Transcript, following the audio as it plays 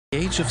At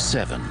the age of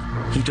 7,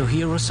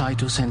 Hitohiro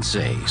Saito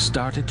Sensei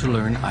started to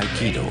learn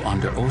Aikido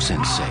under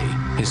O-Sensei,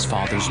 his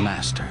father's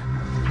master.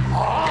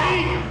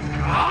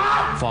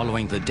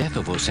 Following the death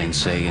of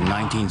O-Sensei in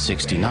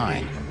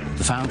 1969,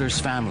 the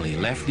founder's family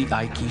left the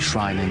Aiki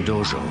shrine and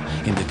dojo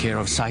in the care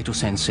of Saito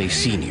Sensei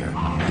Sr.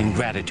 in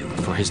gratitude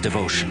for his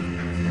devotion.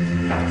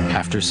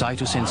 After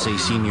Saito Sensei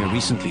Sr.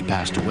 recently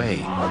passed away,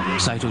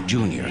 Saito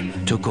Jr.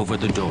 took over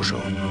the dojo,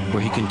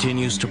 where he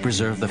continues to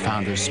preserve the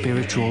founder's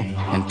spiritual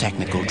and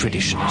technical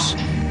traditions.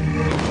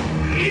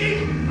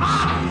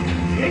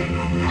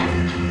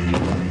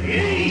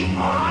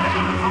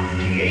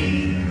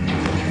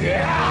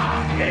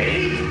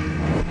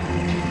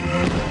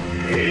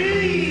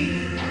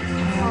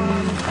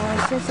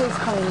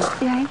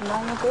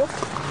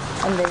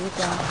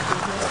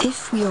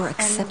 If we are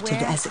accepted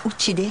as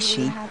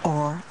uchideshi,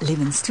 or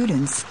living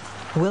students,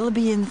 we'll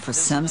be in for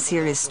some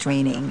serious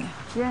training.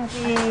 Yes,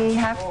 we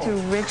have to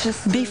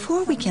register.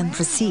 Before we can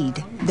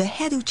proceed, the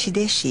head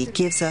uchideshi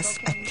gives us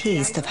a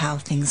taste of how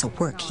things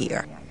work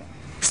here.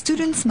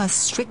 Students must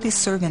strictly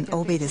serve and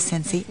obey the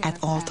sensei at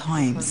all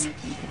times.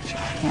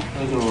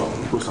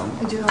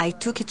 I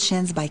took a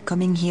chance by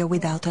coming here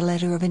without a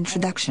letter of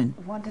introduction.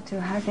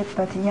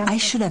 I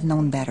should have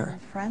known better.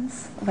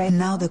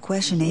 Now the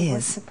question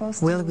is,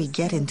 will we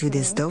get into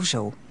this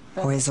dojo,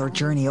 or is our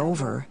journey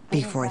over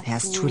before it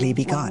has truly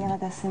begun?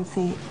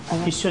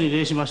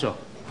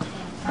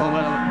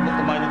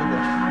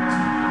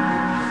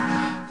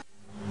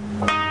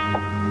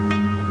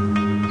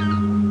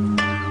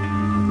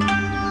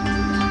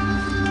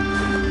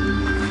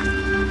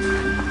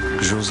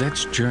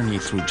 Josette's journey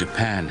through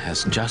Japan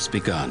has just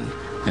begun,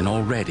 and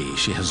already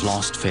she has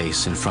lost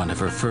face in front of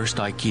her first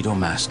Aikido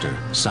master,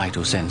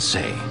 Saito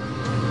Sensei.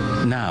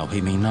 Now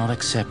he may not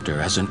accept her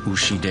as an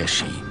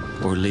ushideshi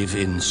or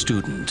live-in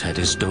student at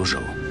his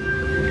dojo.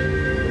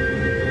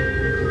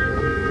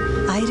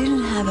 I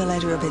didn't have a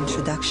letter of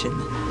introduction,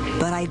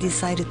 but I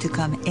decided to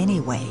come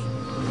anyway.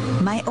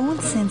 My own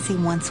sensei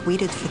once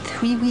waited for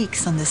 3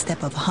 weeks on the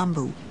step of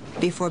Hambu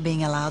before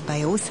being allowed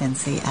by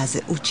O-Sensei as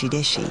a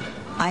uchideshi.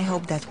 I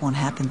hope that won't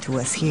happen to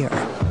us here.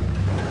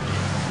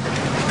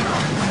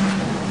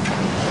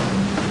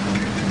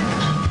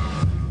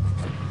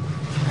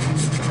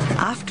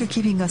 After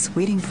keeping us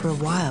waiting for a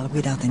while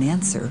without an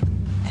answer,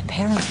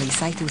 apparently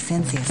Saito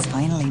Sensei has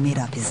finally made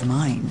up his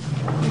mind.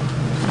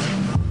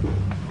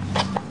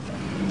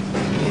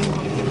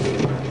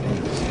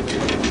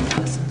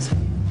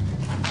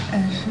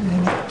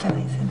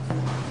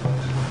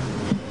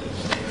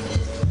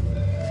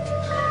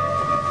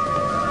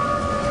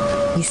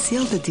 We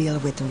sealed the deal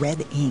with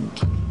red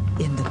ink.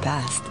 In the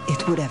past,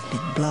 it would have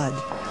been blood.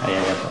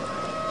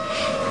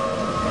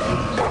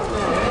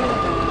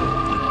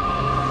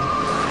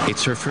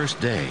 It's her first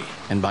day,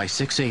 and by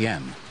 6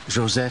 a.m.,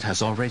 Josette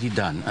has already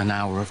done an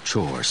hour of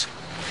chores.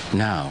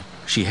 Now,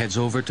 she heads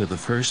over to the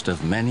first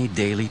of many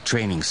daily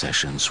training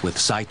sessions with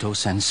Saito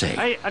Sensei.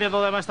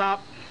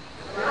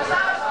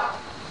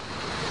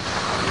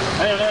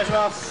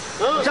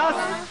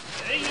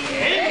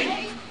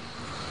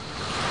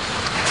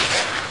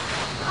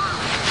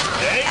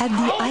 At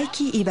the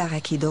Aiki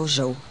Ibaraki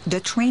Dojo, the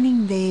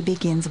training day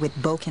begins with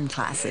boken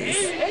classes.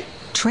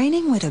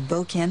 Training with a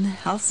boken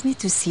helps me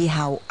to see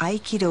how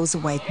Aikido's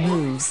white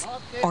moves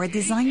are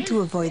designed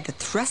to avoid the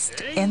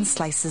thrust and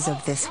slices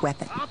of this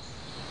weapon.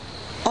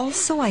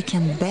 Also, I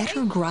can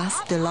better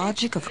grasp the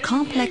logic of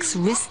complex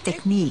wrist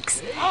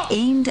techniques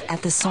aimed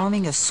at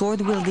disarming a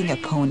sword-wielding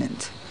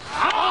opponent.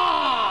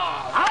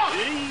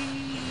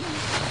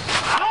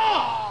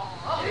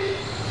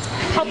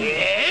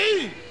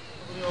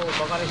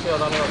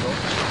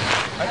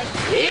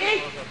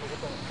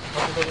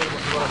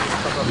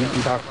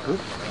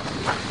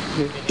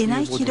 In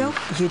Aikido,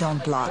 you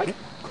don't block,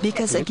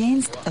 because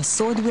against a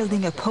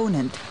sword-wielding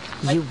opponent,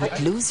 you would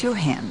lose your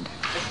hand.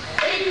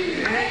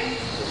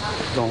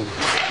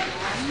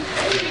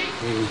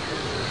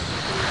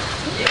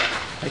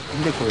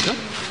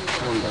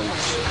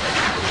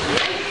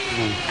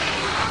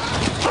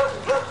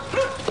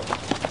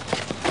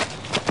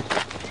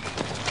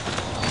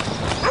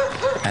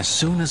 As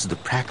soon as the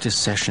practice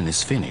session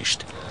is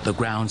finished, the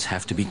grounds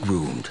have to be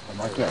groomed.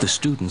 The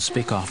students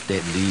pick off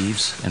dead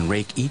leaves and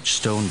rake each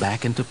stone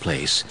back into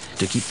place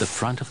to keep the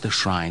front of the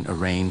shrine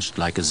arranged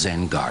like a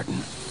Zen garden.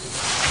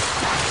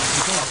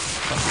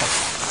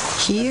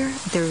 Here,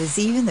 there is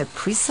even a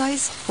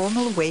precise,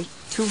 formal way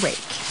to rake.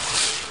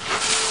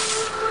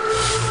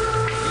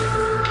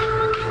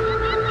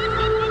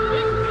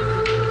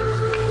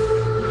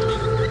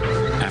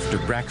 After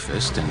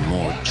breakfast and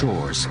more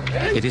chores,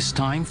 it is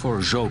time for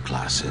zhou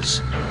classes.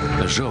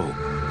 A zhou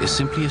is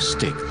simply a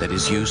stick that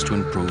is used to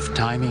improve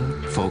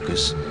timing,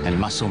 focus, and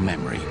muscle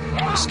memory,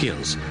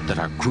 skills that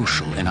are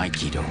crucial in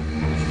Aikido.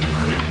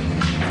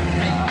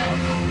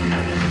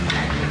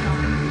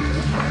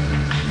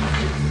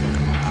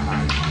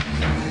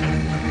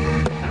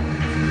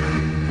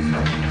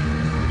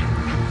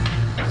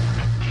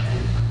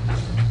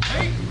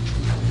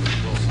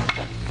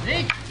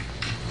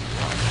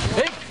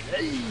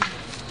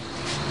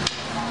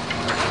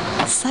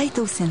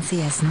 Saito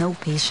Sensei has no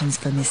patience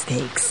for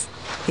mistakes.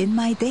 In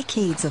my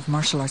decades of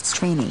martial arts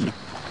training,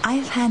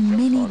 I've had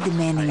many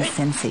demanding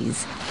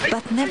senseis,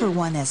 but never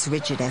one as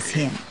rigid as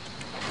him.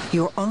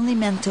 You're only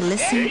meant to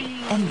listen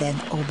and then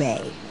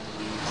obey.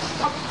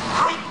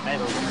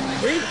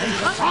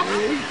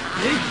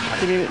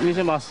 見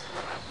せます。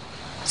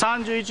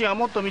31が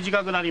もっと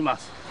短くなりま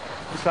す。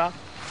いいですか？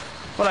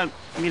ほら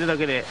見るだ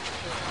けで。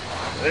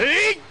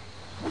えい！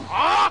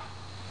あ！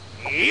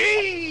え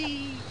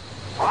い！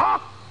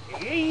あ！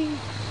えい！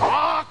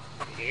あ！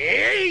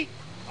えい！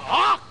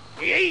あ！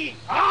えい！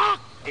あ！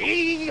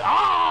えい！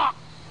あ！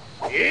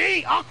え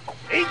い！あ！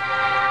えい！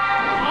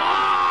あ！